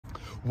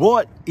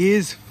What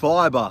is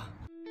fiber?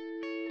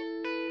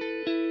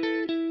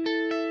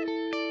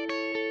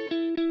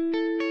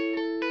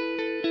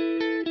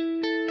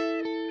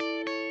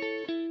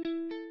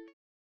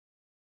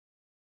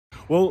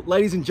 Well,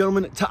 ladies and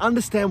gentlemen, to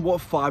understand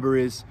what fiber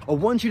is, I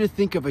want you to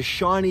think of a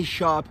shiny,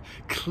 sharp,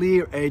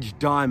 clear-edged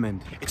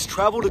diamond. It's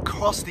traveled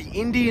across the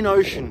Indian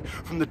Ocean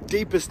from the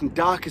deepest and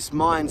darkest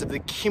mines of the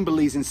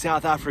Kimberleys in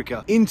South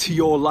Africa into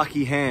your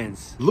lucky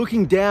hands.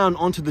 Looking down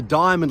onto the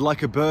diamond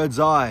like a bird's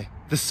eye,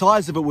 the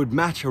size of it would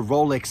match a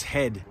Rolex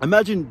head.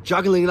 Imagine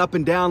juggling it up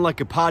and down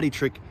like a party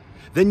trick.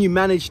 Then you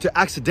manage to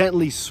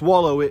accidentally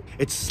swallow it.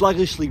 It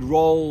sluggishly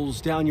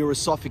rolls down your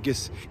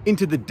esophagus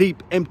into the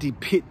deep, empty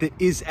pit that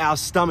is our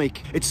stomach.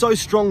 It's so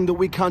strong that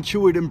we can't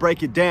chew it and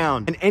break it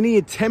down. And any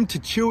attempt to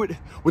chew it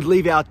would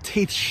leave our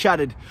teeth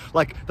shattered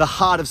like the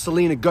heart of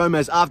Selena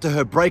Gomez after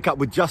her breakup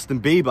with Justin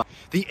Bieber.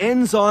 The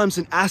enzymes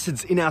and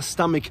acids in our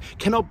stomach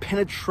cannot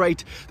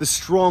penetrate the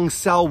strong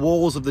cell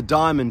walls of the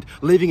diamond,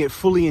 leaving it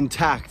fully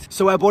intact.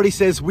 So our body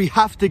says we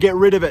have to get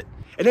rid of it.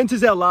 It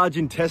enters our large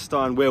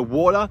intestine where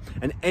water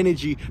and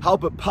energy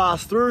help it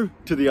pass through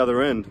to the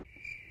other end.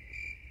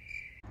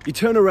 You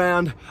turn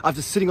around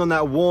after sitting on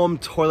that warm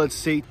toilet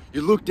seat,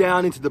 you look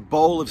down into the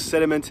bowl of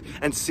sediment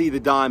and see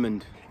the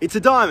diamond. It's a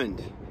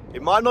diamond.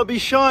 It might not be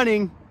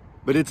shining,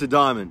 but it's a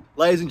diamond.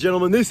 Ladies and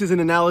gentlemen, this is an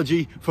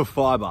analogy for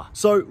fiber.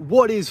 So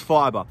what is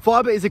fiber?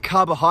 Fiber is a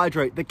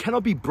carbohydrate that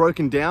cannot be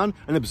broken down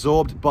and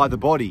absorbed by the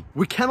body.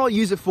 We cannot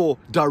use it for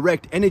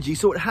direct energy,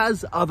 so it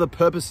has other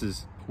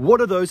purposes. What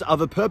are those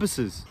other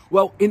purposes?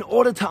 Well, in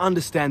order to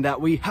understand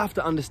that, we have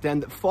to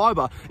understand that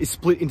fiber is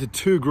split into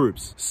two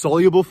groups,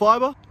 soluble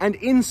fiber and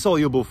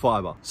insoluble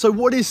fiber. So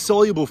what is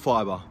soluble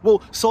fiber?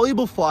 Well,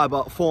 soluble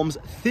fiber forms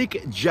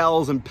thick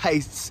gels and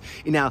pastes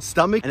in our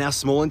stomach and our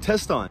small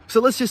intestine. So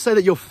let's just say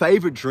that your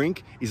favorite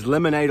drink is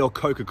lemonade or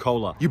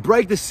Coca-Cola. You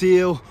break the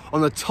seal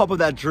on the top of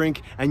that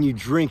drink and you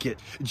drink it.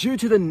 Due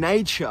to the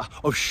nature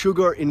of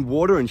sugar in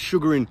water and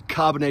sugar in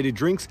carbonated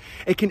drinks,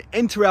 it can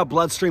enter our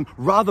bloodstream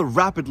rather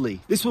rapidly.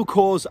 This will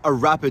cause a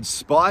rapid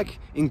spike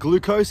in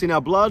glucose in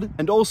our blood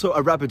and also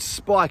a rapid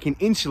spike in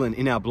insulin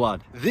in our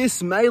blood.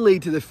 This may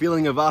lead to the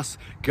feeling of us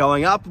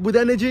going up with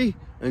energy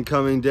and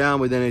coming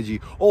down with energy,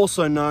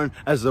 also known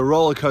as the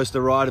roller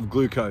coaster ride of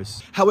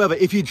glucose. However,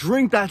 if you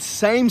drink that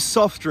same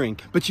soft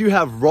drink, but you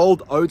have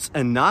rolled oats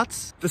and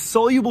nuts, the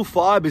soluble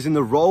fibers in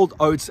the rolled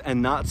oats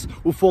and nuts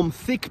will form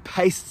thick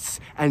pastes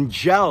and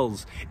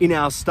gels in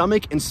our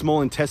stomach and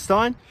small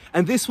intestine,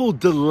 and this will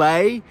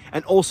delay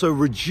and also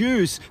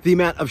reduce the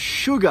amount of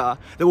sugar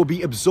that will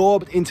be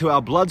absorbed into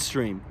our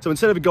bloodstream. So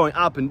instead of it going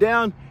up and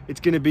down, it's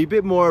going to be a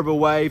bit more of a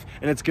wave,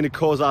 and it's going to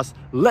cause us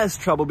less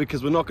trouble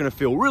because we're not going to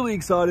feel really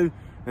excited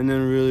and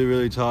then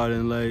really tired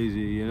and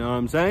lazy, you know what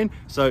I'm saying?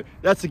 So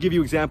that's to give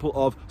you an example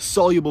of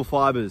soluble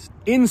fibers.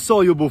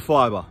 Insoluble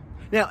fiber.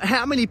 Now,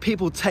 how many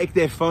people take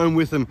their phone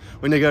with them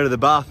when they go to the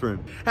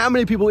bathroom? How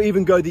many people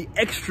even go the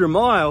extra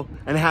mile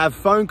and have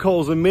phone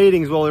calls and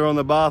meetings while they're on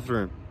the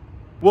bathroom?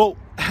 Well,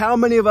 how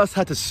many of us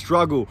had to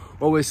struggle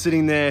while we're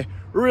sitting there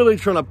really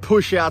trying to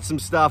push out some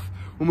stuff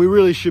when we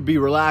really should be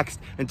relaxed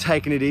and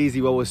taking it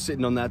easy while we're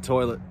sitting on that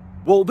toilet?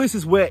 Well, this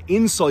is where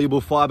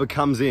insoluble fiber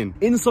comes in.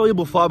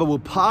 Insoluble fiber will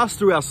pass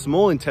through our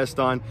small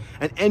intestine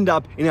and end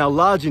up in our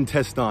large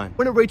intestine.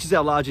 When it reaches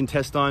our large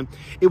intestine,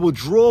 it will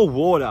draw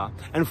water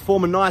and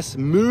form a nice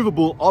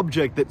movable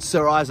object that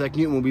Sir Isaac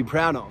Newton will be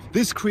proud of.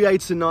 This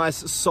creates a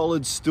nice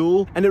solid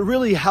stool, and it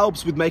really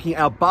helps with making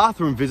our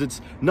bathroom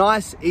visits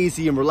nice,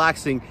 easy, and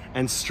relaxing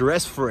and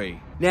stress-free.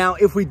 Now,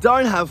 if we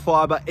don't have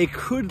fiber, it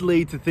could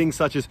lead to things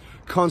such as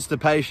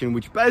constipation,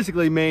 which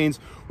basically means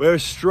we're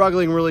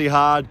struggling really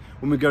hard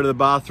when we go to the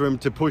bathroom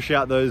to push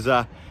out those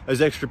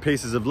extra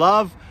pieces of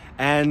love,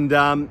 and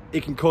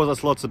it can cause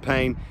us lots of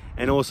pain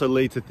and also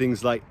lead to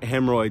things like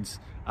hemorrhoids,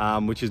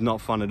 which is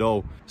not fun at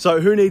all. So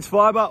who needs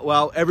fiber?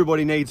 Well,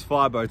 everybody needs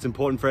fiber. It's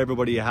important for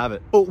everybody to have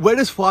it. But where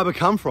does fiber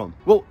come from?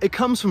 Well, it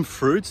comes from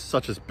fruits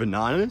such as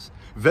bananas,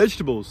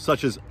 vegetables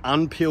such as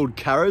unpeeled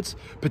carrots,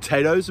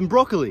 potatoes, and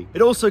broccoli.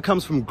 It also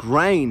comes from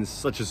grains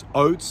such as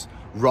oats,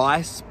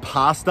 rice,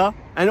 pasta,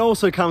 and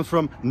also comes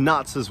from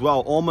nuts as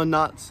well, almond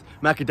nuts,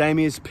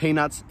 macadamias,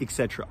 peanuts,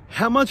 etc.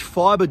 How much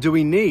fiber do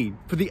we need?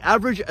 For the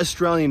average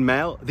Australian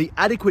male, the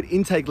adequate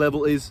intake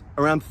level is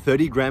around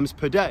 30 grams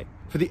per day.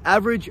 For the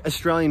average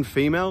Australian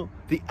female,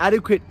 the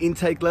adequate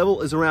intake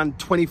level is around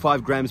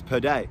 25 grams per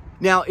day.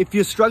 Now, if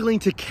you're struggling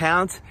to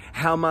count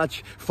how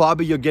much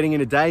fiber you're getting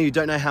in a day, you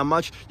don't know how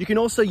much, you can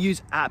also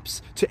use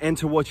apps to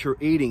enter what you're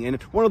eating.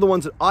 And one of the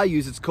ones that I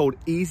use, it's called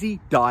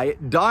Easy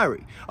Diet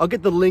Diary. I'll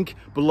get the link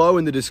below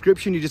in the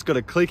description. You just got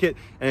to click it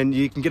and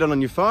you can get it on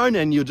your phone,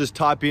 and you'll just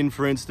type in,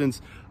 for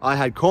instance, I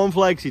had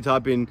cornflakes. You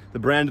type in the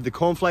brand of the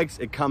cornflakes,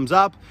 it comes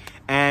up,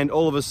 and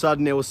all of a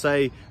sudden it will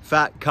say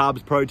fat,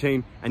 carbs,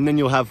 protein, and then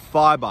you'll have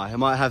fiber. It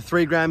might have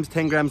 3 grams,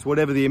 10 grams,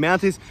 whatever the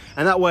amount is,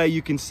 and that way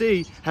you can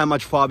see how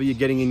much fiber you're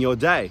getting in your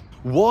day.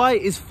 Why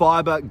is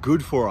fiber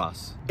good for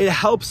us? It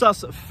helps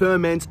us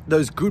ferment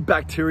those good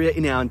bacteria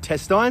in our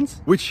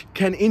intestines, which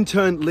can in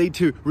turn lead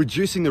to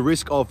reducing the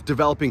risk of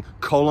developing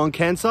colon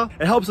cancer.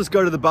 It helps us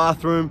go to the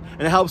bathroom,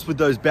 and it helps with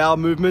those bowel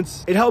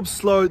movements. It helps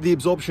slow the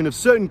absorption of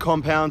certain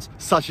compounds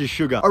such as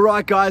sugar. All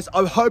right, guys,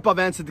 I hope I've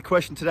answered the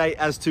question today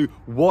as to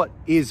what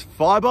is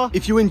fiber.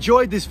 If you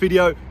enjoyed this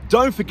video,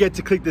 don't forget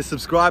to click the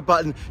subscribe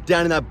button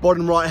down in that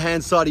bottom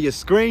right-hand side of your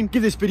screen.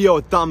 Give this video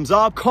a thumbs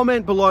up.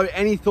 Comment below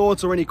any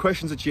thoughts or any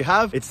questions that you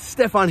have. It's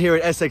Stefan here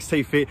at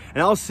SXT Fit,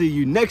 and I'll see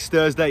you next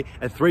Thursday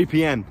at 3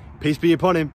 p.m. Peace be upon him.